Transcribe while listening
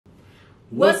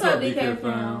What's up, DK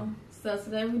fam? So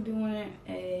today we're doing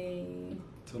a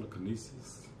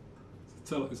telekinesis.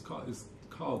 It's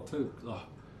called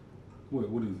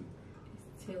what is it?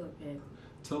 It's telepathy.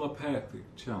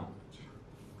 Telepathic challenge.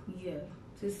 Yeah,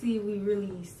 to see if we really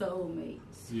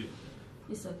soulmates. Yeah.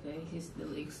 It's okay. His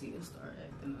dyslexia will start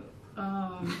acting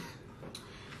up.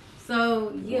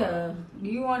 So yeah, do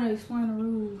you want to explain the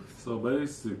rules? So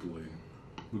basically,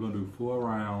 we're gonna do 4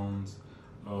 rounds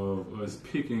of us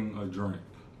picking a drink.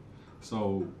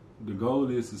 So the goal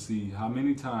is to see how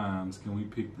many times can we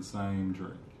pick the same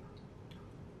drink.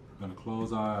 We're gonna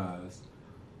close our eyes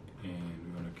and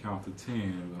we're gonna count to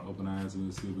 10. We're gonna open our eyes and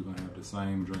we'll see if we're gonna have the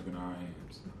same drink in our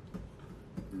hands.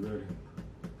 You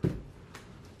ready?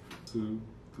 2,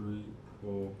 3,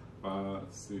 4, 5,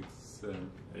 6,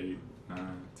 7, 8,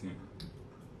 9, 10.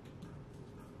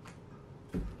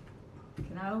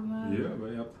 Can I open my eyes? Yeah,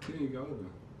 but after 10 you go open.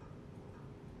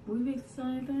 We picked the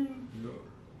same thing? Yeah.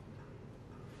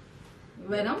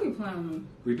 But don't be playing.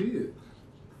 We did.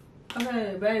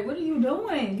 Okay, babe, what are you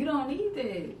doing? You don't need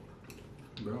that.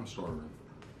 But I'm starving.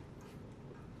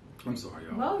 I'm sorry,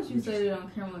 y'all. Why would you say that on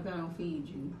camera like I don't feed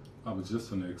you? I was just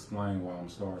gonna explain why I'm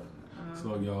starving.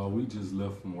 So y'all, we just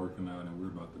left from working out and we're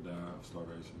about to die of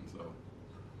starvation. So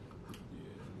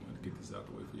yeah, I'm gonna get this out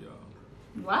the way for y'all.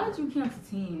 Why did you count to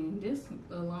 10? Just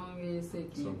a long ass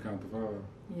second. So count to 5.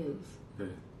 Yes.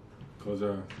 Okay. Close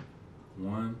your eyes.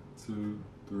 1, 2,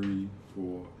 3,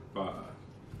 4, 5.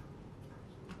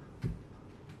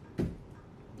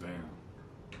 Damn.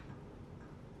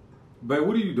 Babe,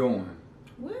 what are you doing?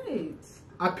 Wait.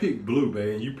 I picked blue,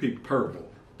 babe, and you picked purple.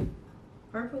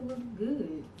 Purple looks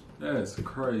good. That's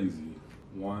crazy.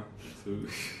 1, 2,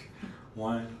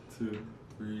 1, 2,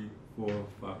 3, 4,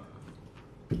 5.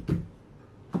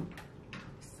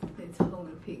 They told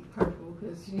me to pick purple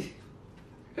because you.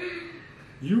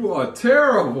 You are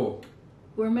terrible.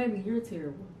 Or maybe you're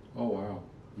terrible. Oh wow.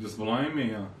 Just blame me,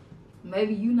 huh?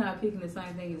 Maybe you not picking the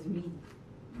same thing as me.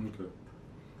 Okay.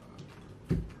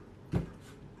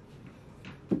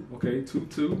 Okay, 2,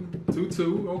 2. 2,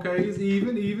 2. Okay, it's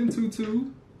even 2,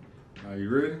 2. Are you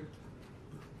ready?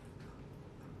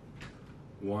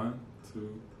 1,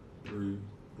 2, 3,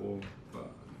 4, 5.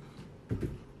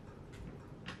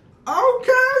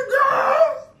 Okay,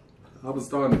 girl! I was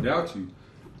starting to doubt you.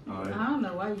 All right. I don't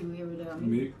know why you ever doubt me.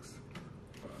 Mix.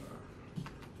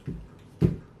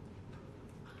 What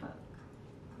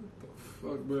the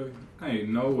fuck, babe? Ain't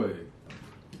no way.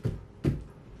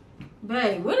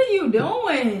 Babe, what are you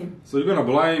doing? So you're gonna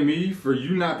blame me for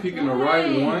you not picking the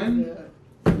right one?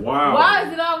 Wow. Why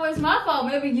is it always my fault?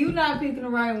 Maybe you not picking the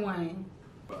right one.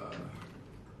 I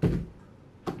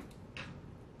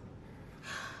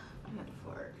had to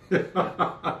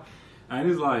fart. And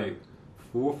it's like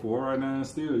 4-4 right now. It's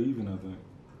still even, I think.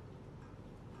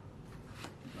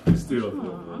 It's still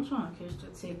I'm trying to catch the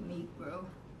technique, bro.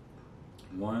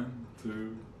 1,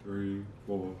 2, 3,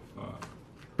 4,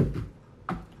 5.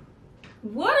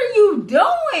 What are you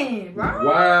doing, bro?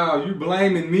 Wow, you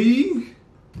blaming me?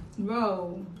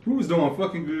 Bro. Who's doing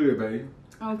fucking good, babe?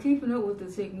 I'm keeping up with the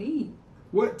technique.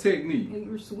 What technique?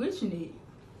 You're switching it.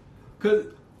 Cause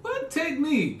what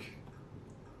technique?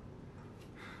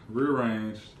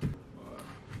 Rearranged.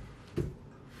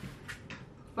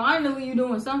 Finally, you're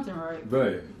doing something right.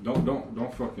 Babe, don't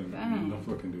fucking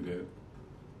do that.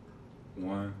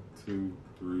 1, 2,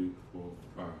 3, 4,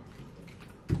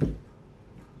 5.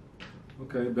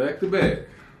 Okay, back to back.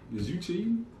 Is you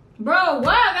cheating? Bro,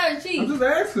 why I gotta cheat? I'm just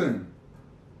asking.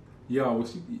 Y'all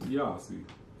see.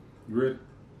 You ready?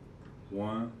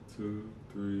 1, 2,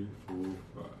 3, 4,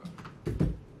 5.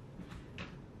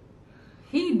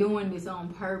 He doing this on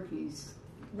purpose.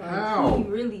 Like, How? He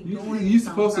really doing this You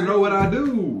supposed to know what I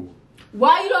do.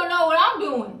 Why you don't know what I'm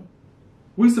doing?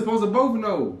 We supposed to both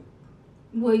know.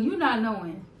 Well, you not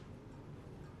knowing.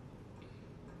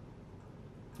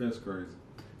 That's crazy.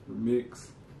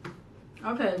 Mix.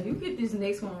 Okay, if you get this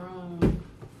next one wrong,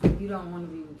 you don't want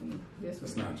to be with me.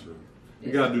 That's not true.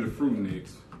 You gotta do the fruit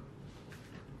next.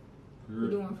 You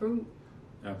doing fruit?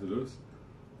 After this.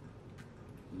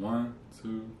 1,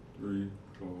 2, 3,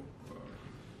 4,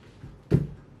 5.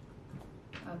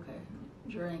 Okay.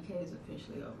 Drink is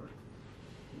officially over.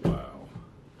 Wow.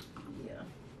 Yeah.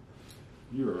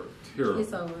 You're terrible.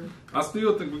 It's over. I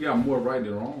still think we got more right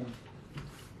than wrong.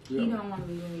 Yeah. You don't want to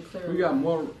be any clearer. We got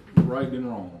more right than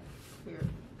wrong. Here.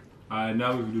 Alright,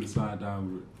 now we can do the side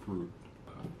down with fruit.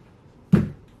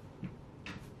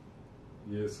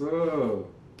 Yes, sir.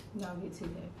 Don't get too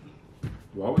happy.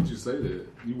 Why would you say that?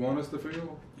 You want us to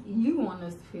feel? You want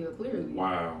us to feel clearly.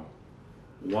 Wow.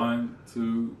 1,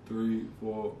 2, 3,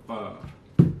 4, 5.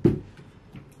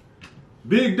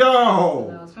 Big I dog.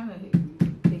 was trying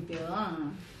to pick that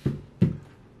line.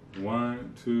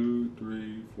 1, 2,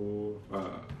 3, 4, 5.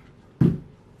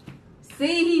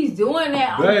 See, he's doing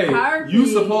that on Babe, purpose. you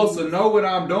supposed to know what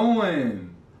I'm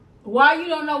doing. Why you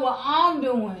don't know what I'm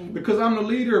doing? Because I'm the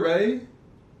leader, babe.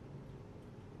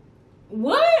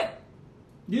 What?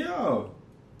 Yeah.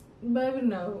 Baby,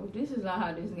 no. This is not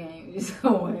how this game is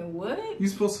going. What? You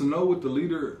supposed to know what the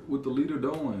leader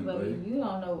doing, Baby, babe. you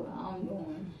don't know what I'm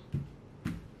doing.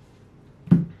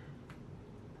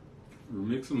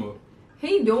 Mix them up.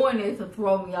 He doing it to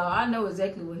throw me off. I know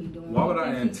exactly what he doing. Why would He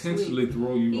I think he's intentionally slick.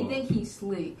 throw you He off? think he's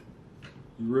slick.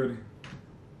 You ready?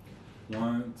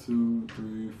 1, 2,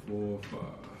 3, 4,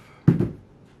 5.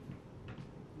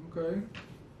 Okay.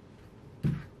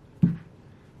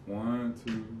 1,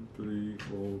 2, 3,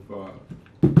 4,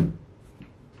 5.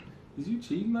 Is you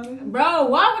cheating, man? Bro,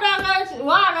 why I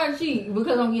gotta cheat?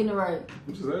 Because I'm getting it right.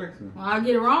 I'm just asking. When I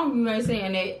get it wrong, you ain't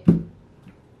saying that.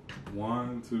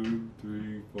 1, 2,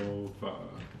 3, 4,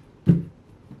 5.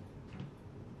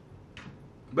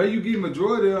 But you get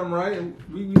majority of them right.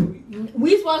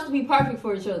 We supposed to be perfect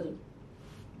for each other.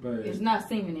 Babe, It's not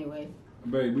seeming that way.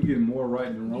 babe, we getting more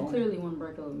right than wrong. You clearly want to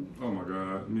break up with me. Oh my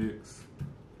God, mix.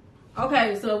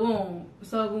 Okay, so boom.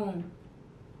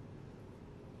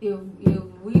 If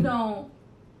we don't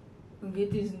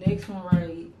get this next one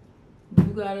right, you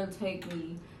gotta take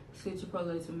me to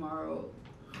Chipotle tomorrow.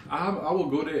 I will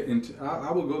go there and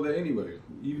I will go there anyway,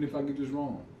 even if I get this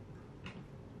wrong.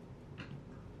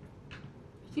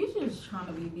 You just trying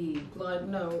to be big. Like,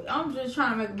 no, I'm just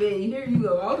trying to make a bet. Here you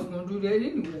go. I was gonna do that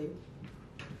anyway.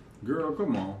 Girl,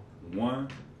 come on. 1,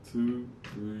 2,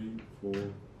 3,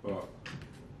 4,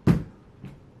 5.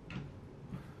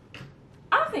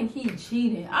 I think he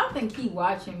cheating. I think he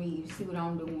watching me to see what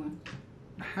I'm doing.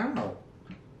 How?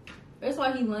 That's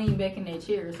why he leaned back in that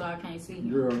chair so I can't see him.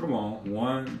 Girl, come on.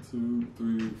 1, 2,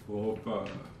 3, 4, 5.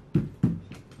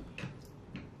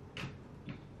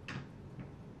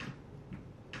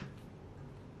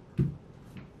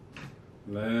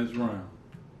 Last round.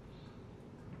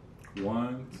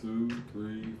 1, 2,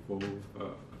 3, 4,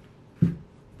 5.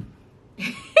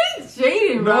 He's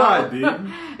cheating, bro. No, I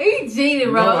didn't. He cheated,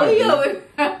 bro. No, I He didn't. over-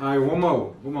 Alright, one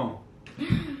more. Come on.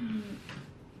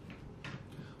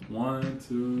 1,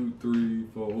 2, 3,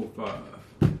 4, 5.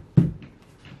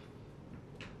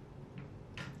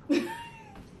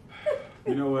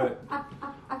 You know what?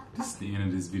 This is the end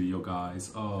of this video,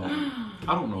 guys. I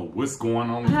don't know what's going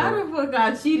on with How her. the fuck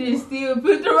I cheated and still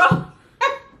put the wrong?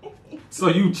 So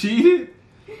you cheated?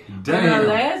 The Damn.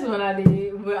 last one I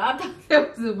did, but I thought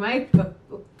that was a mango.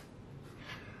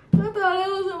 I thought that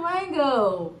was a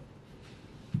mango.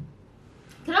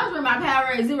 Cause I was with my power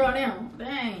rate 0 now.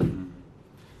 Dang.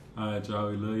 Alright,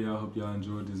 y'all. We love y'all. Hope y'all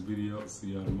enjoyed this video.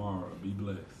 See y'all tomorrow. Be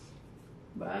blessed.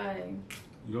 Bye.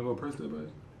 You gonna go press that, babe?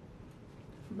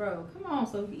 Bro, come on,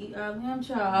 so you can eat all them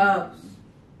chops.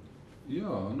 Yeah,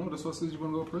 I know. That's why I said you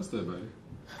wanna go press that, babe.